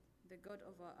God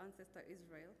of our ancestor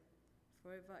Israel,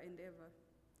 forever and ever.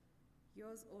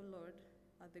 Yours, O Lord,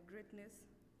 are the greatness,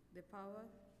 the power,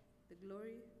 the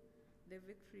glory, the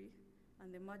victory,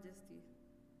 and the majesty,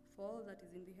 for all that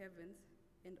is in the heavens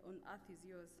and on earth is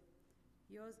yours.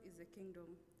 Yours is the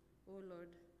kingdom, O Lord,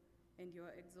 and you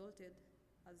are exalted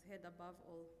as head above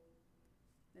all.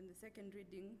 Then the second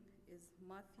reading is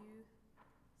Matthew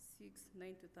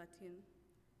 6:9-13,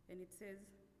 and it says,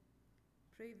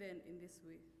 "Pray then in this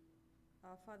way,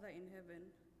 Our Father in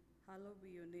heaven, hallowed be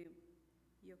your name.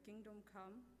 Your kingdom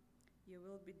come, your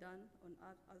will be done on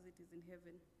earth as it is in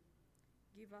heaven.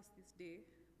 Give us this day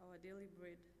our daily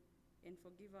bread, and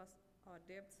forgive us our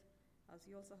debts as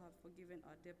we also have forgiven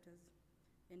our debtors.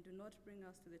 And do not bring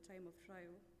us to the time of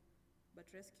trial, but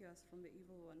rescue us from the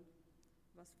evil one."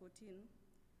 Verse 14,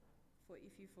 "For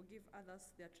if you forgive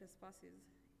others their trespasses,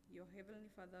 your heavenly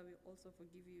Father will also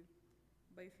forgive you.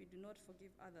 But if you do not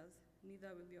forgive others,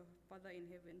 neither will your Father in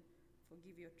heaven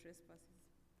forgive your trespasses."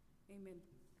 Amen.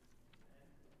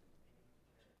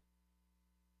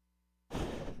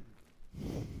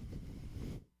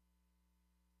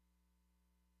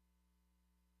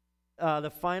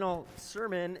 The final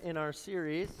sermon in our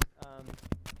series. I'm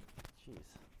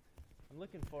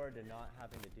looking forward to not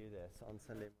having to do this on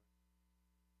Sunday.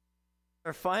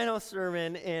 Our final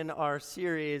sermon in our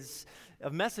series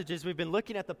of messages, we've been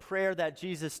looking at the prayer that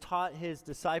Jesus taught his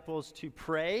disciples to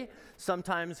pray.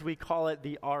 Sometimes we call it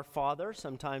the Our Father.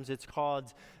 Sometimes it's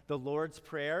called the Lord's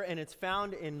Prayer. And it's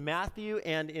found in Matthew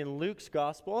and in Luke's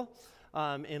Gospel.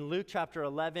 In Luke chapter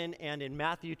 11 and in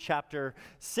Matthew chapter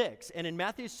 6. And in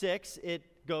Matthew 6,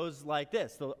 it goes like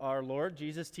this. Our Lord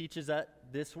Jesus teaches it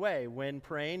this way. When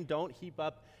praying, don't heap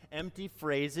up empty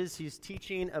phrases. He's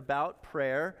teaching about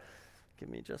prayer. Give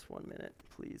me just 1 minute,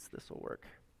 please. This will work.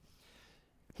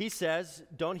 He says,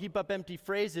 don't heap up empty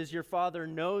phrases. Your Father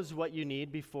knows what you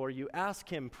need before you ask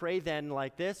him. Pray then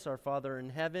like this: Our Father in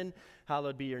heaven,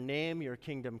 hallowed be your name. Your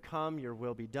kingdom come. Your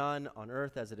will be done on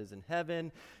earth as it is in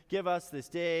heaven. Give us this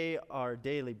day our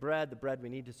daily bread, the bread we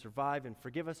need to survive, and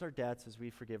forgive us our debts as we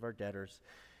forgive our debtors.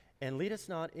 And lead us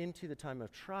not into the time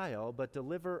of trial, but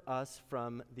deliver us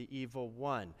from the evil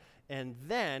one. And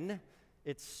then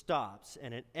it stops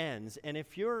and it ends. And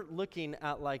if you're looking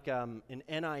at like an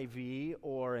NIV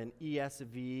or an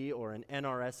ESV or an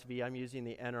NRSV, I'm using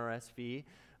the NRSV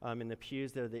in the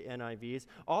pews, they're the NIVs.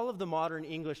 All of the modern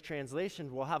English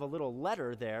translations will have a little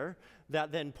letter there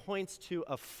that then points to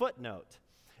a footnote.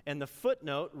 And the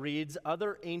footnote reads,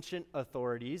 other ancient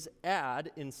authorities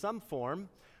add in some form,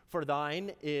 for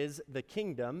thine is the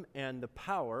kingdom and the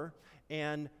power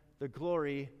and the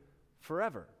glory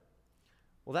forever.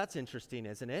 Well, that's interesting,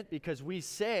 isn't it? Because we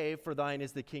say, for thine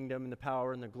is the kingdom and the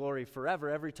power and the glory forever,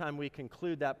 every time we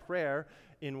conclude that prayer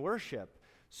in worship.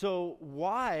 So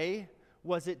why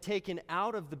was it taken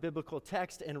out of the biblical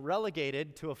text and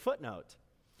relegated to a footnote?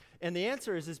 And the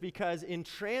answer is because in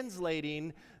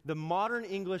translating the modern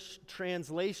English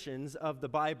translations of the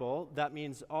Bible, that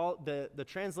means all the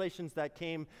translations that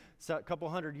came a couple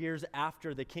hundred years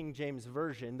after the King James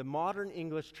Version, the modern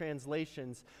English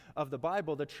translations of the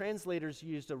Bible, the translators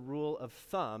used a rule of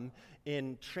thumb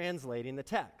in translating the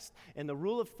text. And the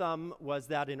rule of thumb was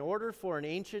that in order for an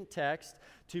ancient text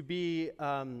to be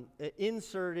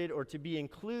inserted or to be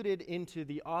included into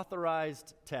the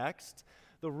authorized text,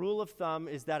 the rule of thumb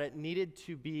is that it needed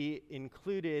to be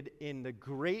included in the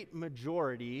great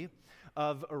majority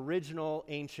of original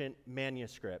ancient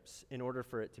manuscripts in order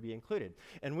for it to be included.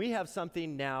 And we have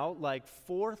something now like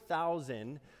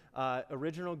 4,000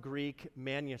 original Greek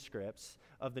manuscripts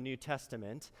of the New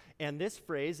Testament, and this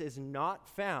phrase is not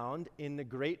found in the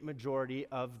great majority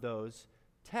of those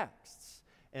texts.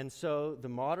 And so the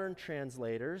modern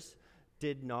translators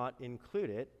did not include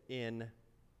it in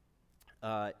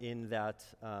the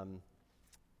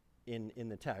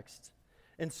text.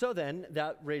 And so then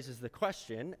that raises the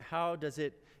question, how did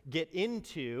it get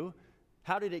into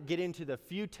the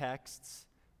few texts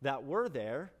that were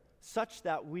there such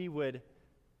that we would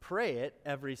pray it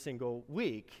every single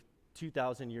week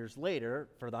 2,000 years later,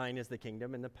 for thine is the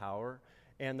kingdom and the power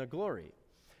and the glory?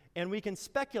 And we can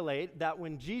speculate that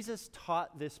when Jesus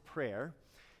taught this prayer,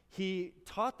 he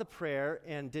taught the prayer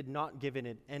and did not give it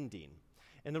an ending.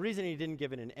 And the reason he didn't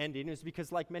give it an ending is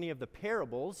because, like many of the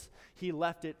parables, he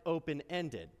left it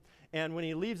open-ended. And when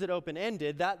he leaves it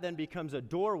open-ended, that then becomes a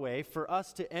doorway for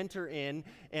us to enter in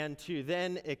and to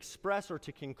then express or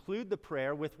to conclude the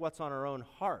prayer with what's on our own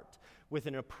heart, with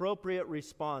an appropriate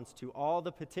response to all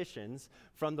the petitions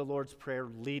from the Lord's Prayer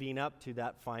leading up to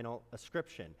that final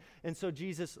ascription. And so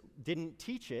Jesus didn't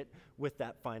teach it with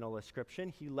that final ascription.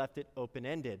 He left it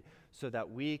open-ended so that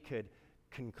we could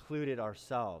concluded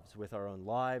ourselves with our own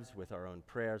lives, with our own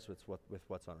prayers, with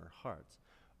what's on our hearts.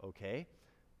 Okay,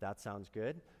 that sounds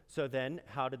good. So then,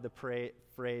 how did the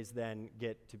phrase then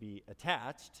get to be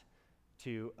attached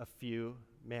to a few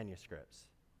manuscripts?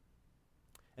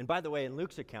 And by the way, in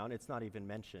Luke's account, it's not even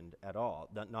mentioned at all,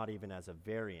 not even as a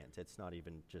variant. It's not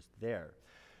even just there.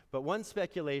 But one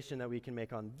speculation that we can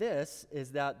make on this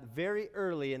is that very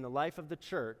early in the life of the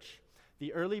church,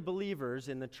 the early believers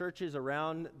in the churches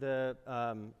around the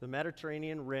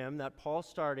Mediterranean rim that Paul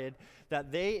started,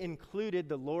 that they included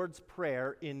the Lord's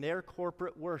Prayer in their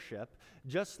corporate worship,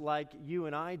 just like you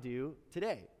and I do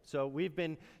today. So we've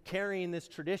been carrying this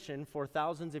tradition for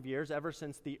thousands of years, ever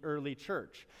since the early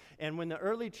church. And when the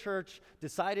early church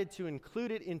decided to include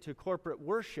it into corporate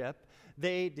worship,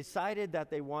 they decided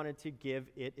that they wanted to give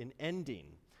it an ending,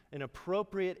 an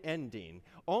appropriate ending,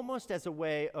 almost as a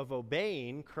way of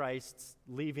obeying Christ's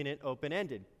leaving it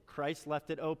open-ended. Christ left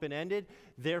it open-ended,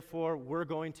 therefore we're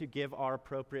going to give our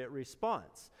appropriate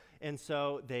response. And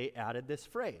so they added this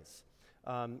phrase.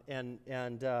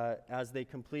 As they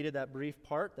completed that brief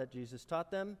part that Jesus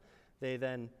taught them, they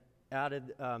then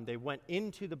added, they went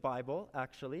into the Bible,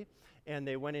 actually, and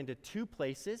they went into two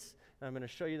places. And I'm going to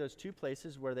show you those two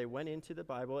places where they went into the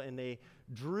Bible, and they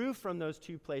drew from those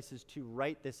two places to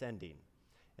write this ending.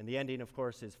 And the ending, of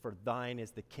course, is, "For thine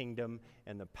is the kingdom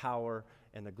and the power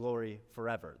and the glory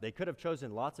forever." They could have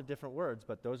chosen lots of different words,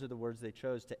 but those are the words they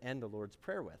chose to end the Lord's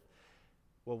Prayer with.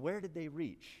 Well, where did they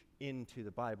reach into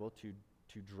the Bible to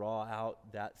draw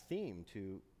out that theme,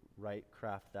 to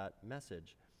craft that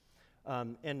message?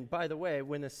 And by the way,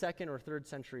 when the 2nd or 3rd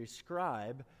century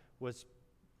scribe was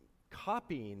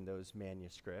copying those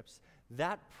manuscripts,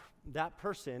 that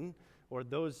person or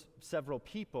those several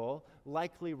people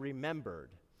likely remembered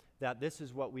that this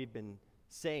is what we've been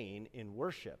saying in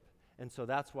worship. And so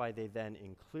that's why they then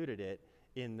included it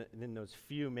in those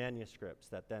few manuscripts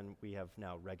that then we have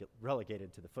now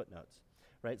relegated to the footnotes.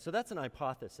 Right? So that's an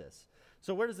hypothesis.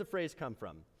 So where does the phrase come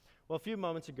from? Well, a few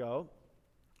moments ago,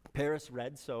 Paris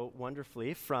read so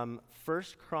wonderfully from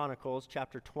 1 Chronicles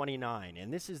chapter 29.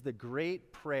 And this is the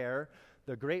great prayer,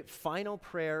 the great final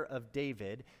prayer of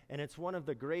David, and it's one of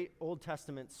the great Old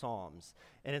Testament psalms.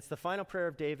 And it's the final prayer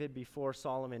of David before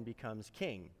Solomon becomes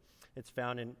king. It's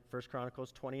found in 1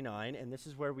 Chronicles 29, and this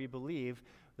is where we believe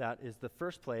that is the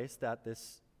first place that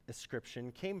this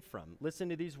ascription came from. Listen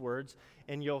to these words,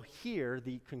 and you'll hear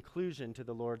the conclusion to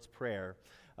the Lord's Prayer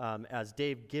as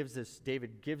David gives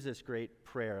this great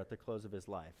prayer at the close of his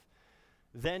life.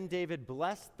 Then David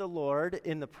blessed the Lord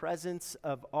in the presence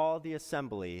of all the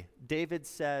assembly. David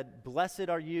said, "Blessed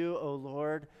are you, O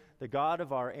Lord, the God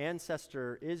of our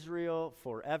ancestor Israel,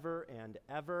 forever and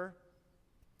ever.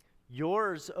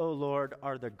 Yours, O Lord,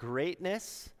 are the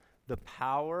greatness, the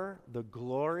power, the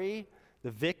glory,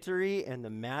 the victory, and the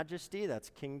majesty." That's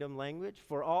kingdom language.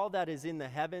 "For all that is in the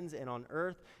heavens and on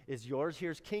earth is yours."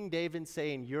 Here's King David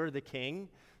saying, "You're the king."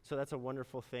 So that's a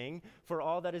wonderful thing. "For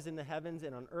all that is in the heavens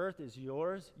and on earth is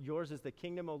yours. Yours is the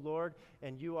kingdom, O Lord,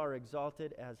 and you are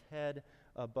exalted as head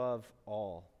above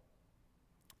all."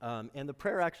 And the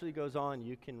prayer actually goes on.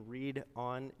 You can read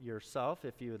on yourself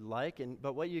if you would like.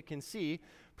 But what you can see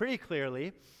pretty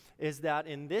clearly is that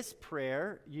in this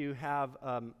prayer, you have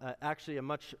actually a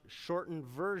much shortened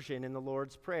version in the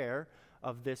Lord's Prayer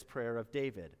of this prayer of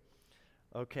David.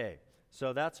 Okay,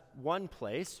 so that's one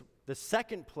place. The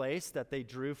second place that they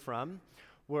drew from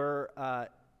were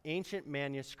ancient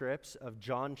manuscripts of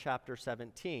John chapter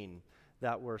 17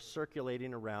 that were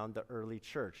circulating around the early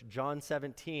church. John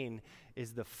 17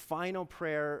 is the final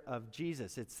prayer of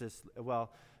Jesus. It's this,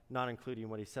 well, not including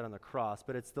what he said on the cross,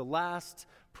 but it's the last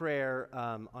prayer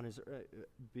on his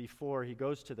before he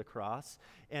goes to the cross,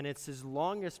 and it's his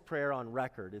longest prayer on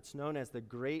record. It's known as the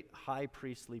Great High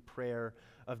Priestly Prayer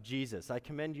of Jesus. I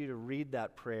commend you to read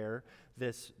that prayer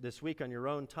this week on your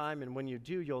own time, and when you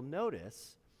do, you'll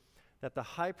notice that the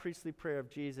high priestly prayer of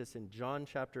Jesus in John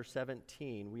chapter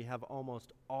 17, we have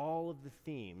almost all of the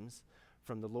themes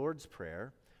from the Lord's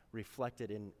Prayer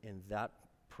reflected in that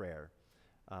prayer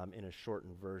in a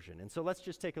shortened version. And so let's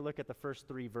just take a look at the first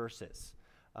 3 verses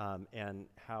and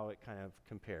how it kind of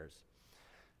compares.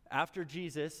 After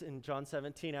Jesus, in John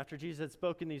 17, after Jesus had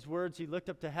spoken these words, he looked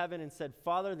up to heaven and said,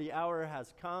 "Father, the hour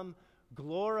has come.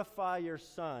 Glorify your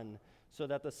Son, so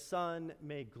that the Son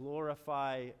may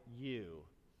glorify you.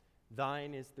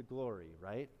 Thine is the glory,"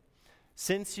 right?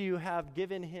 "Since you have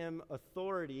given him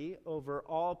authority over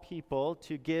all people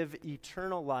to give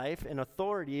eternal life," and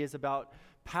authority is about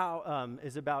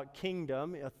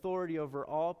kingdom, authority over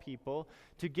all people,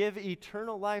 "to give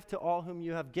eternal life to all whom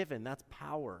you have given." That's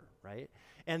power, right?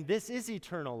 "And this is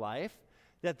eternal life,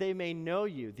 that they may know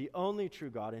you, the only true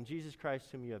God, and Jesus Christ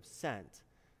whom you have sent.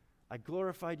 I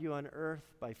glorified you on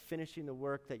earth by finishing the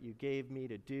work that you gave me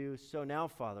to do. So now,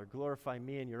 Father, glorify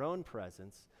me in your own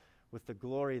presence with the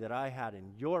glory that I had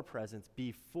in your presence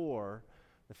before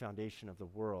the foundation of the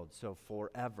world. So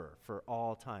forever, for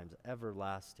all times,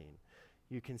 everlasting.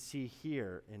 You can see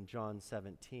here in John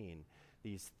 17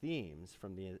 these themes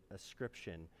from the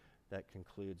ascription that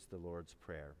concludes the Lord's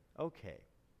Prayer. Okay,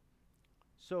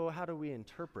 so how do we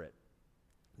interpret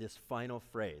this final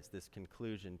phrase, this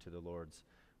conclusion to the Lord's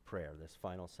Prayer, this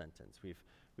final sentence?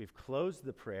 We've closed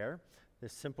the prayer,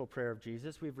 this simple prayer of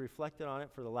Jesus. We've reflected on it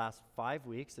for the last 5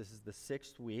 weeks. This is the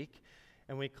 6th week.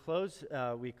 And we close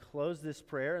this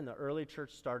prayer, and the early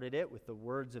church started it with the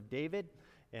words of David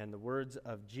and the words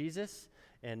of Jesus.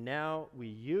 And now we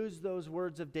use those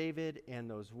words of David and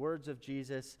those words of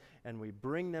Jesus, and we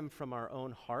bring them from our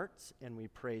own hearts, and we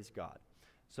praise God.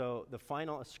 So the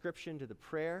final ascription to the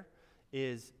prayer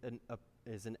is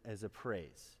a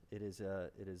praise. It is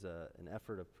an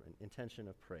effort of an intention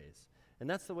of praise, and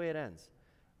that's the way it ends.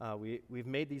 We've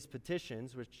made these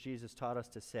petitions, which Jesus taught us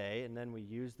to say, and then we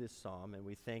use this psalm, and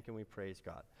we thank and we praise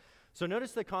God. So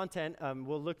notice the content.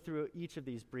 We'll look through each of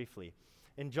these briefly.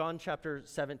 In John chapter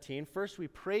 17, first we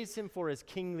praise him for his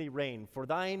kingly reign. For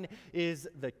thine is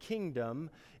the kingdom.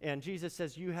 And Jesus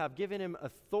says, you have given him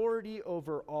authority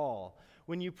over all.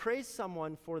 When you praise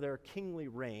someone for their kingly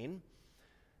reign,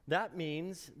 that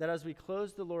means that as we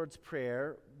close the Lord's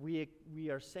Prayer, we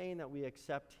are saying that we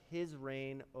accept his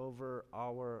reign over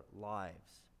our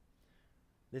lives.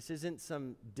 This isn't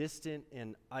some distant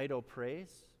and idle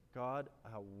praise. God,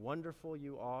 how wonderful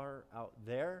you are out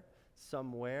there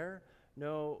somewhere.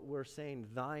 No, we're saying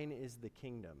thine is the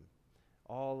kingdom.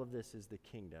 All of this is the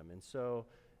kingdom. And so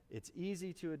it's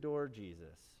easy to adore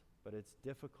Jesus, but it's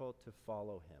difficult to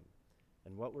follow him.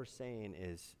 And what we're saying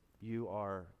is, you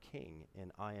are king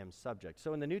and I am subject.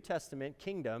 So in the New Testament,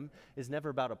 kingdom is never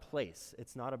about a place.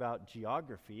 It's not about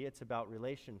geography. It's about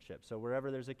relationship. So wherever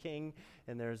there's a king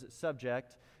and there's a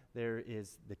subject, there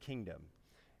is the kingdom.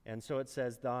 And so it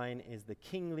says, thine is the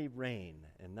kingly reign.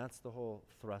 And that's the whole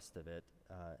thrust of it.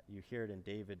 You hear it in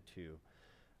David too.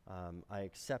 I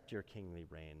accept your kingly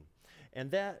reign. And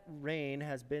that reign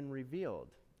has been revealed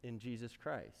in Jesus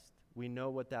Christ. We know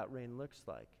what that reign looks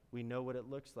like. We know what it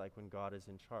looks like when God is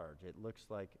in charge. It looks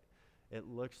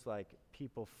like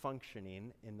people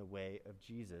functioning in the way of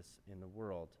Jesus in the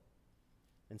world.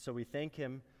 And so we thank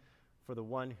him for the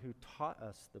one who taught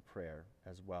us the prayer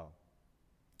as well.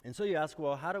 And so you ask,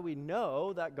 well, how do we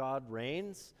know that God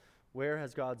reigns? Where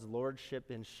has God's lordship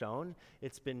been shown?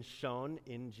 It's been shown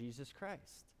in Jesus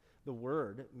Christ, the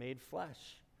Word made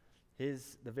flesh,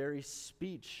 the very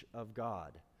speech of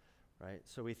God. Right?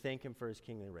 So we thank him for his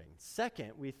kingly reign.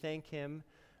 Second, we thank him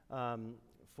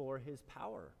for his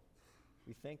power.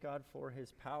 We thank God for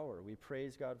his power. We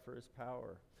praise God for his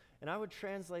power. And I would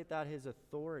translate that his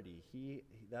authority.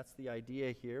 That's the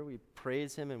idea here. We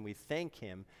praise him and we thank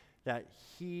him that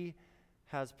he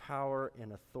has power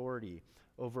and authority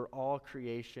over all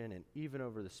creation and even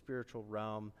over the spiritual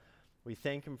realm. We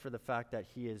thank him for the fact that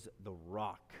he is the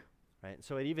rock. Right?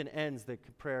 So it even ends, the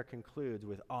prayer concludes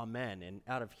with amen. And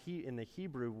in the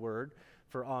Hebrew word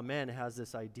for amen has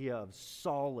this idea of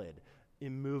solid,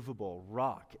 immovable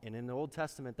rock. And in the Old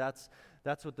Testament, that's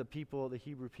what the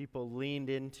Hebrew people leaned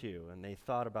into, and they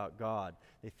thought about God.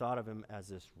 They thought of him as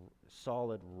this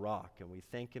solid rock, and we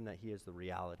thank him that he is the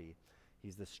reality.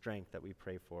 He's the strength that we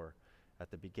pray for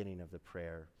at the beginning of the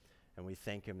prayer, and we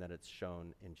thank him that it's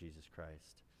shown in Jesus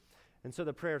Christ. And so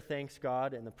the prayer thanks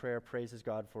God, and the prayer praises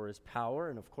God for his power.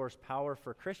 And of course, power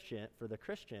for the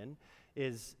Christian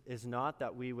is not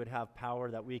that we would have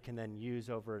power that we can then use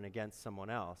over and against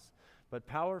someone else. But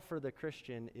power for the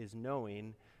Christian is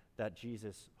knowing that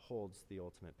Jesus holds the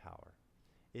ultimate power.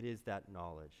 It is that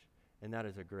knowledge, and that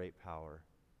is a great power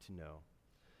to know.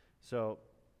 So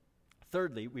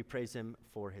thirdly, we praise him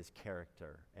for his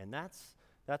character. And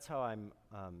that's how I'm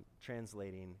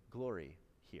translating glory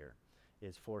here.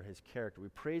 Is for his character. We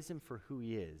praise him for who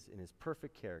he is in his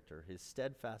perfect character, his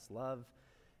steadfast love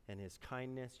and his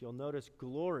kindness. You'll notice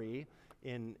glory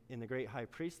in the great high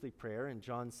priestly prayer in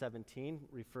John 17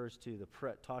 refers to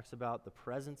talks about the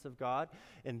presence of God,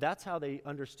 and that's how they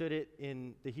understood it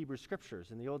in the Hebrew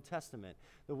scriptures in the Old Testament.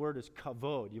 The word is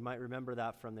kavod. You might remember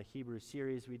that from the Hebrew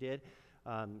series we did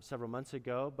several months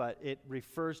ago, but it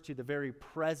refers to the very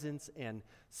presence and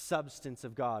substance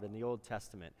of God in the Old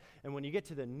Testament. And when you get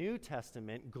to the New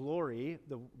Testament, glory,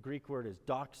 the Greek word is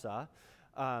doxa,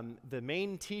 The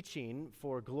main teaching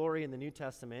for glory in the New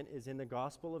Testament is in the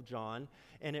Gospel of John,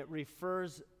 and it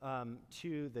refers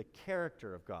to the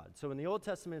character of God. So in the Old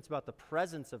Testament, it's about the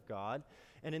presence of God,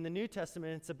 and in the New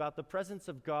Testament, it's about the presence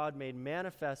of God made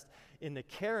manifest in the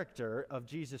character of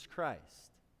Jesus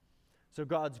Christ. So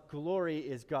God's glory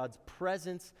is God's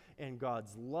presence and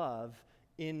God's love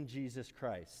in Jesus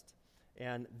Christ.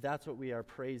 And that's what we are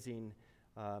praising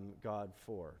God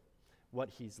for, what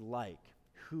he's like,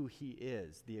 who he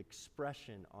is, the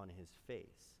expression on his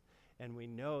face. And we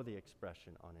know the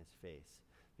expression on his face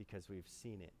because we've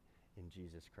seen it in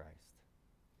Jesus Christ.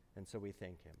 And so we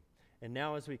thank him. And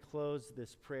now as we close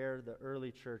this prayer, the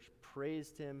early church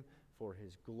praised him for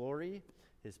his glory,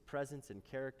 his presence and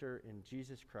character in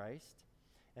Jesus Christ.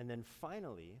 And then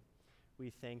finally,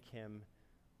 we thank him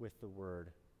with the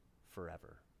word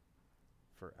forever.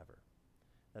 Forever.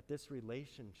 That this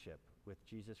relationship with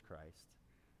Jesus Christ,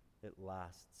 it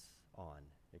lasts on.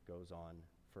 It goes on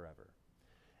forever.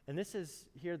 And this is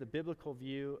here the biblical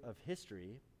view of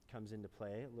history comes into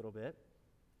play a little bit.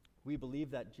 We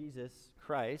believe that Jesus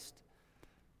Christ,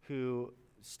 who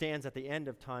stands at the end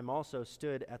of time, also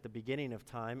stood at the beginning of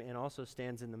time and also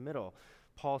stands in the middle.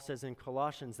 Paul says in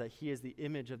Colossians that he is the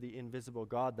image of the invisible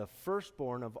God, the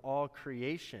firstborn of all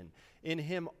creation. In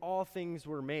him all things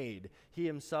were made. He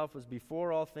himself was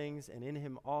before all things, and in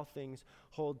him all things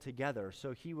hold together.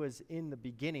 So he was in the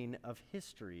beginning of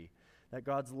history, that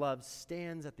God's love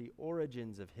stands at the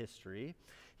origins of history.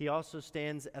 He also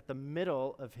stands at the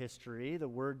middle of history. The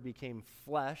Word became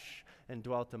flesh and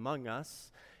dwelt among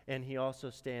us. And he also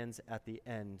stands at the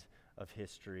end of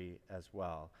history as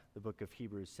well. The book of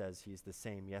Hebrews says he's the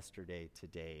same yesterday,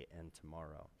 today, and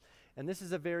tomorrow. And this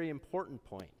is a very important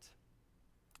point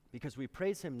because we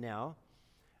praise him now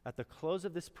at the close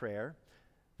of this prayer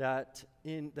that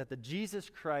the Jesus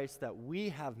Christ that we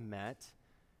have met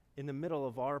in the middle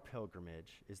of our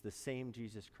pilgrimage is the same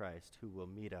Jesus Christ who will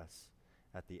meet us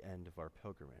at the end of our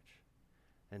pilgrimage.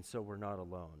 And so we're not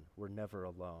alone. We're never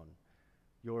alone.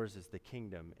 Yours is the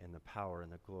kingdom and the power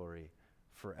and the glory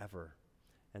forever.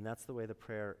 And that's the way the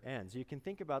prayer ends. You can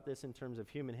think about this in terms of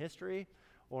human history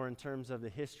or in terms of the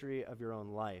history of your own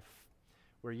life.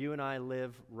 Where you and I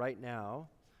live right now,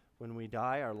 when we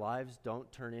die, our lives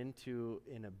don't turn into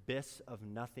an abyss of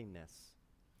nothingness.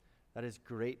 That is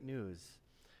great news.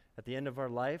 At the end of our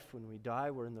life, when we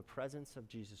die, we're in the presence of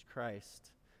Jesus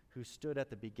Christ, who stood at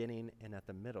the beginning and at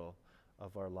the middle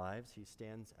of our lives. He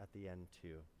stands at the end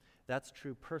too. That's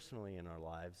true personally in our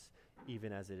lives,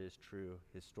 even as it is true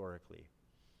historically.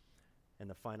 And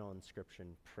the final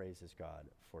inscription praises God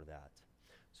for that.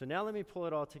 So now let me pull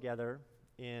it all together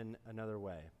in another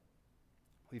way.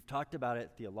 We've talked about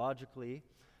it theologically.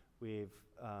 We've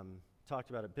talked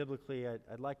about it biblically.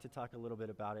 I'd like to talk a little bit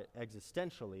about it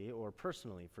existentially or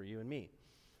personally for you and me.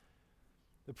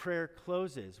 The prayer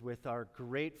closes with our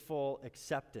grateful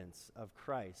acceptance of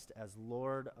Christ as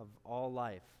Lord of all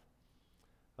life,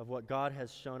 of what God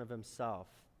has shown of himself.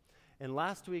 And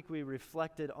last week we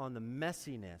reflected on the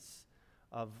messiness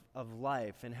of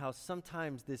life and how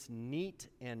sometimes this neat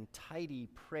and tidy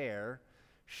prayer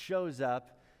shows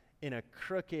up in a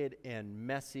crooked and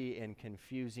messy and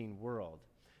confusing world.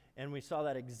 And we saw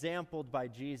that exampled by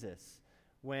Jesus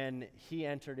when he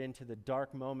entered into the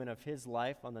dark moment of his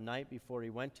life on the night before he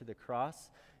went to the cross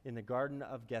in the Garden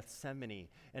of Gethsemane.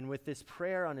 And with this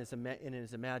prayer in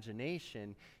his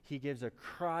imagination, he gives a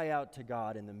cry out to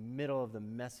God in the middle of the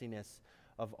messiness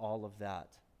of all of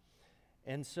that.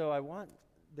 And so I want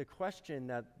the question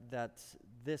that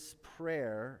this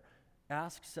prayer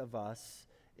asks of us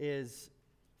is,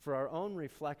 for our own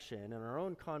reflection and our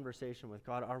own conversation with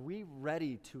God, are we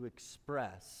ready to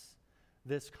express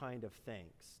this kind of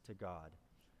thanks to God,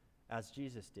 as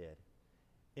Jesus did,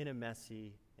 in a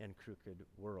messy and crooked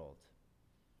world?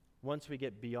 Once we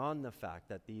get beyond the fact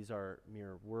that these are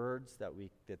mere words, that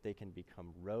they can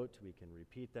become rote, we can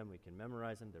repeat them, we can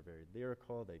memorize them, they're very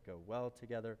lyrical, they go well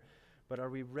together, but are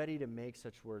we ready to make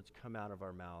such words come out of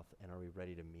our mouth, and are we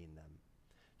ready to mean them?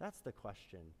 That's the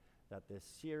question that this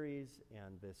series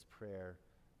and this prayer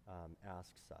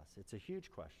asks us. It's a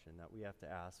huge question that we have to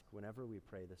ask whenever we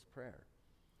pray this prayer.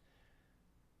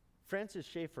 Francis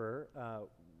Schaeffer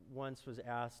once was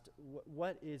asked,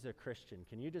 what is a Christian?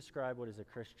 Can you describe what is a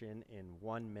Christian in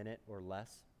 1 minute or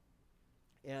less?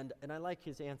 And I like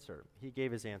his answer. He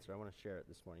gave his answer. I want to share it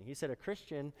this morning. He said a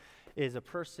Christian is a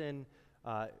person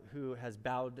who has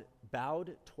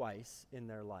bowed twice in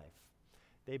their life.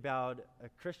 A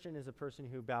Christian is a person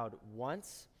who bowed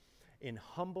once in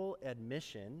humble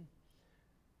admission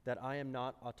that I am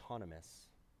not autonomous.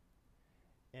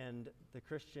 And the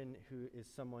Christian who is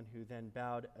someone who then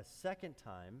bowed a second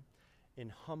time in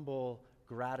humble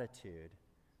gratitude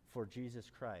for Jesus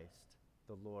Christ,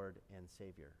 the Lord and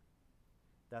Savior.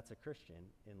 That's a Christian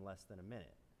in less than a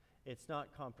minute. It's not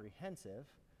comprehensive,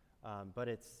 but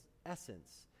it's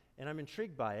essence. And I'm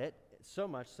intrigued by it so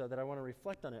much so that I want to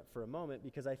reflect on it for a moment,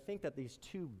 because I think that these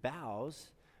two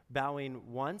bows, bowing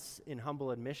once in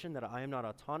humble admission that I am not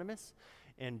autonomous,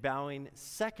 and bowing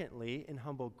secondly in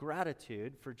humble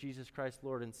gratitude for Jesus Christ,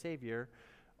 Lord and Savior,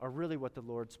 are really what the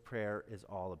Lord's Prayer is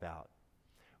all about.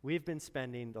 We've been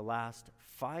spending the last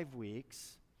 5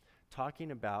 weeks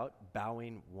talking about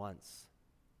bowing once.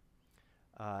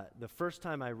 The first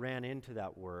time I ran into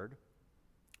that word,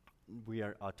 we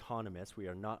are autonomous, we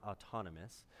are not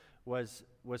autonomous, was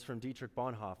from Dietrich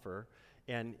Bonhoeffer,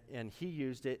 and he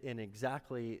used it in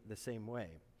exactly the same way.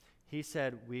 He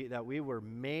said that we were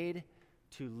made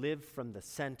to live from the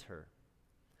center,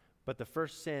 but the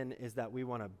first sin is that we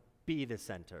want to be the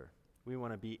center. We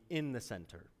want to be in the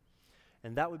center.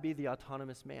 And that would be the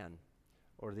autonomous man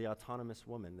or the autonomous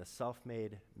woman, the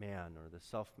self-made man or the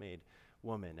self-made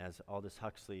woman, as Aldous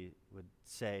Huxley would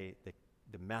say,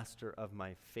 the master of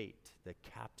my fate, the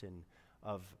captain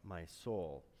of my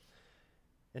soul.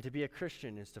 And to be a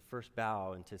Christian is to first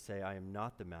bow and to say, I am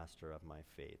not the master of my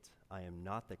fate. I am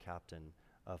not the captain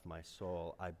of my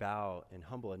soul. I bow in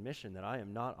humble admission that I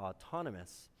am not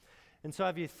autonomous. And so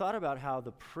have you thought about how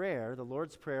the prayer, the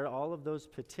Lord's Prayer, all of those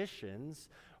petitions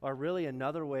are really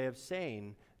another way of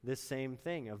saying this same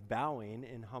thing, of bowing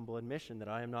in humble admission that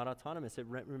I am not autonomous.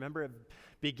 Remember, it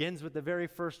begins with the very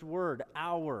first word,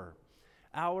 our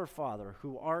Father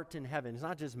who art in heaven. It's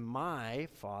not just my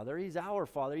Father, he's our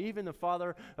Father, even the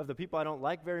Father of the people I don't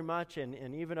like very much,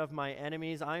 and even of my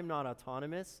enemies. I'm not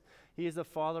autonomous. He is the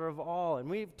Father of all. And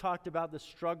we've talked about the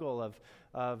struggle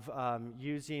of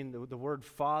using the word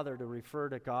Father to refer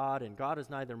to God, and God is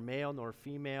neither male nor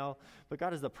female, but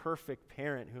God is the perfect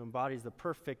parent who embodies the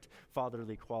perfect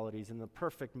fatherly qualities and the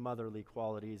perfect motherly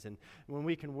qualities. And when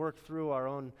we can work through our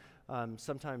own,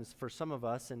 sometimes for some of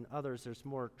us and others there's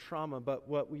more trauma, but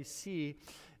what we see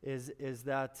is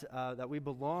that we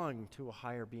belong to a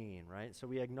higher being, right? So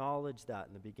we acknowledge that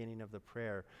in the beginning of the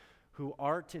prayer, who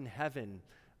art in heaven,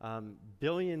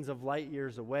 billions of light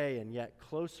years away and yet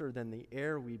closer than the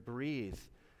air we breathe.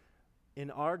 In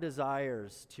our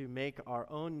desires to make our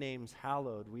own names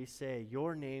hallowed, we say,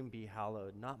 your name be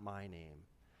hallowed, not my name.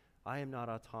 I am not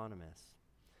autonomous.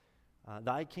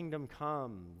 Thy kingdom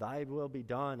come, thy will be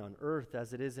done on earth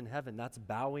as it is in heaven. That's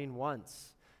bowing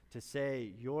once to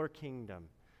say, your kingdom,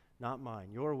 not mine.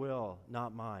 Your will,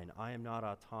 not mine. I am not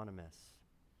autonomous.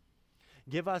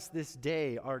 Give us this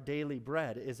day our daily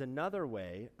bread is another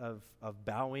way of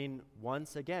bowing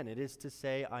once again. It is to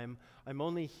say, I'm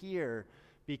only here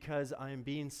because I am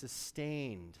being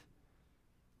sustained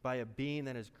by a being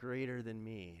that is greater than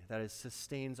me, that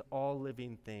sustains all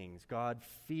living things. God,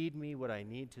 feed me what I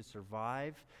need to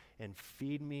survive, and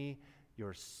feed me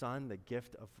your Son, the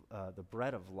gift of the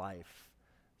bread of life.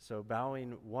 So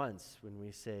bowing once when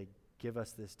we say, give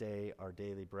us this day our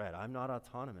daily bread. I'm not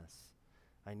autonomous.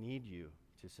 I need you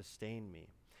to sustain me.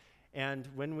 And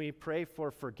when we pray for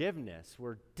forgiveness,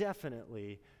 we're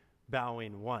definitely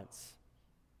bowing once,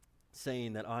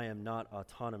 saying that I am not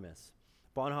autonomous.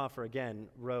 Bonhoeffer, again,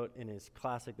 wrote in his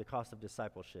classic, The Cost of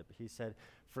Discipleship, he said,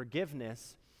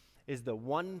 forgiveness is the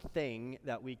one thing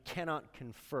that we cannot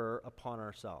confer upon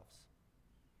ourselves.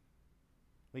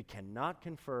 We cannot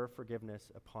confer forgiveness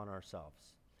upon ourselves.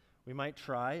 We might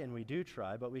try, and we do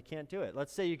try, but we can't do it.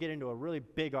 Let's say you get into a really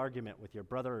big argument with your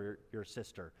brother or your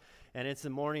sister, and it's the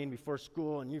morning before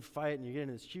school, and you fight, and you get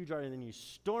into this huge argument, and then you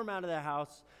storm out of the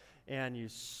house, and you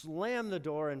slam the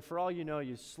door, and for all you know,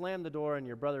 you slam the door in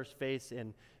your brother's face,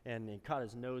 and he caught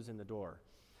his nose in the door.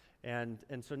 And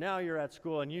so now you're at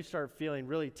school, and you start feeling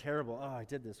really terrible. Oh, I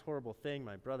did this horrible thing,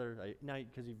 my brother, now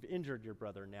because you've injured your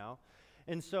brother now.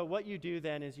 And so what you do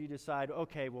then is you decide,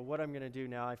 okay, well, what I'm going to do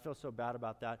now, I feel so bad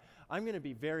about that. I'm going to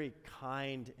be very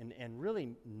kind and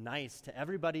really nice to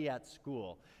everybody at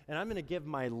school. And I'm going to give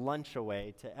my lunch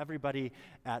away to everybody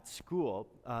at school.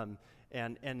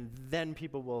 And then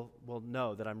people will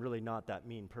know that I'm really not that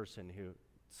mean person who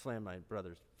slammed my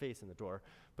brother's face in the door,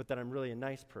 but that I'm really a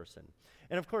nice person.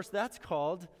 And of course, that's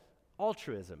called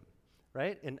altruism,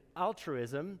 right? And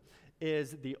altruism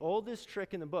is the oldest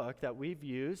trick in the book that we've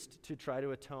used to try to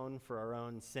atone for our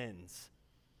own sins.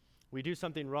 We do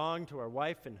something wrong to our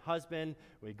wife and husband.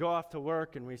 We go off to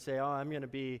work and we say, "Oh, I'm going to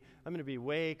be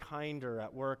way kinder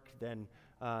at work than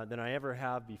I ever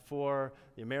have before."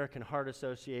 The American Heart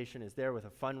Association is there with a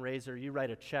fundraiser. You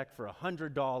write a check for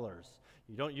 $100.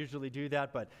 You don't usually do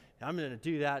that, but I'm going to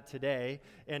do that today.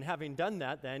 And having done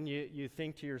that, then you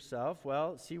think to yourself,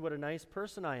 well, see what a nice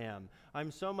person I am.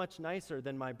 I'm so much nicer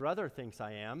than my brother thinks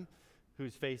I am,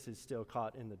 whose face is still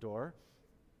caught in the door.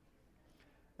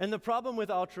 And the problem with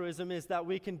altruism is that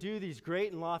we can do these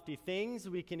great and lofty things.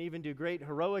 We can even do great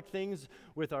heroic things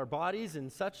with our bodies and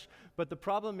such. But the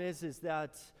problem is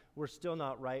that we're still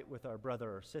not right with our brother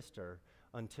or sister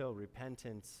until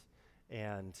repentance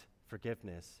and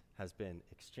forgiveness has been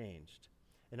exchanged.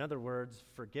 In other words,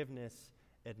 forgiveness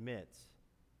admits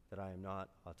that I am not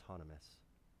autonomous.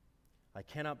 I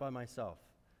cannot by myself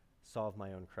solve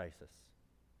my own crisis.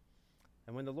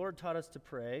 And when the Lord taught us to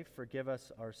pray, forgive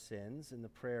us our sins, and the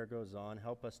prayer goes on,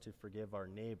 help us to forgive our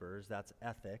neighbors, that's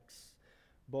ethics,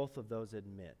 both of those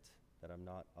admit that I'm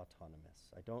not autonomous.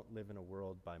 I don't live in a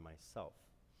world by myself.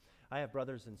 I have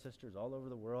brothers and sisters all over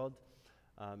the world,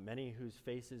 many whose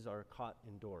faces are caught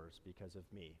in doors because of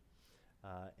me.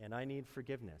 And I need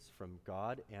forgiveness from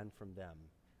God and from them.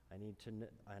 I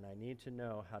need to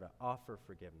know how to offer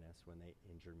forgiveness when they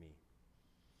injure me.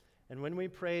 And when we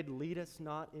prayed, lead us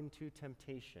not into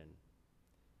temptation,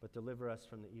 but deliver us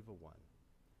from the evil one,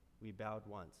 we bowed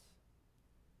once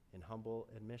in humble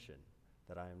admission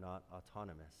that I am not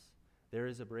autonomous. There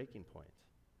is a breaking point.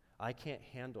 I can't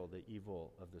handle the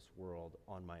evil of this world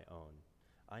on my own.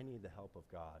 I need the help of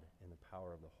God and the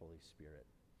power of the Holy Spirit.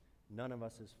 None of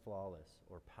us is flawless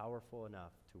or powerful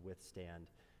enough to withstand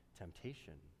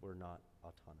temptation. We're not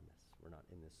autonomous. We're not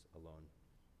in this alone.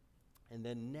 And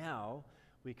then now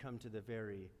we come to the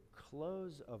very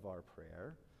close of our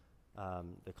prayer,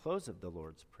 the close of the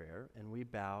Lord's Prayer, and we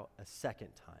bow a second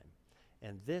time.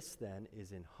 And this then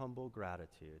is in humble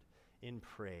gratitude, in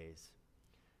praise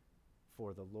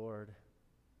for the Lord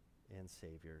and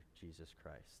Savior, Jesus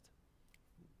Christ.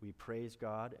 We praise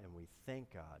God and we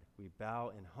thank God. We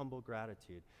bow in humble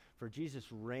gratitude for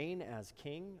Jesus' reign as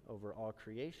King over all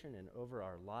creation and over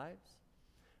our lives,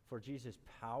 for Jesus'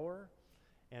 power,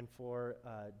 and for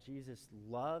Jesus'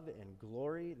 love and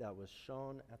glory that was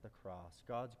shown at the cross.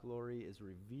 God's glory is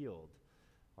revealed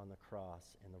on the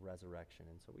cross and the resurrection,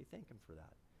 and so we thank him for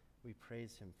that. We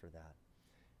praise him for that.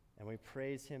 And we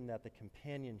praise him that the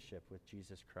companionship with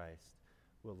Jesus Christ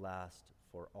will last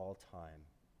for all time.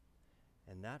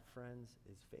 And that, friends,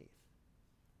 is faith.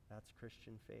 That's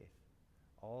Christian faith,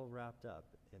 all wrapped up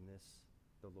in this,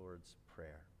 the Lord's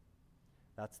Prayer.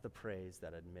 That's the praise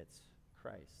that admits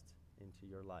Christ into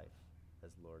your life as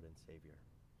Lord and Savior.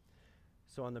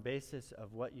 So on the basis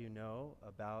of what you know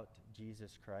about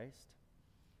Jesus Christ,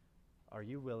 are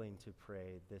you willing to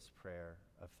pray this prayer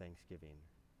of thanksgiving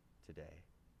today?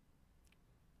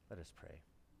 Let us pray.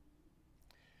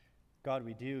 God,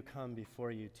 we do come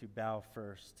before you to bow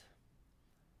first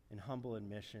in humble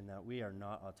admission that we are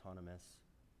not autonomous.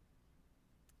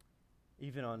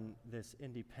 Even on this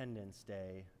Independence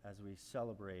Day, as we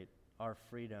celebrate our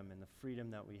freedom and the freedom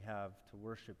that we have to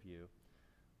worship you,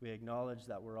 we acknowledge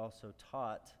that we're also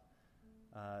taught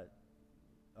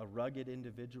a rugged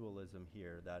individualism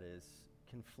here that is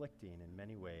conflicting in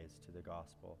many ways to the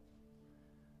gospel.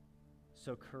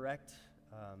 So correct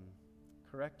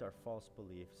our false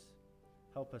beliefs.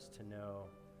 Help us to know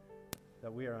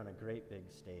that we are on a great big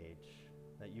stage,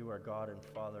 that you are God and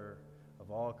Father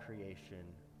of all creation,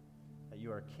 that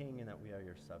you are King and that we are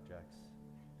your subjects.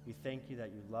 We thank you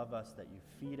that you love us, that you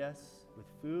feed us with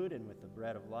food and with the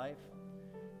bread of life.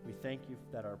 We thank you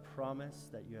that our promise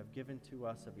that you have given to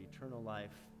us of eternal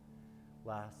life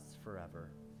lasts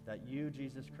forever, that you,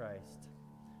 Jesus Christ,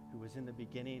 who was in the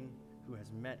beginning, who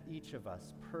has met each of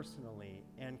us personally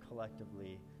and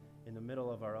collectively in the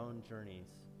middle of our own journeys,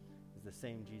 is the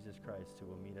same Jesus Christ who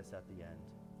will meet us at the end.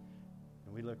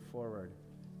 And we look forward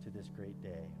to this great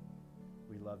day.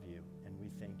 We love you and we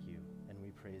thank you and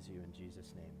we praise you in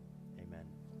Jesus' name.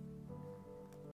 Amen.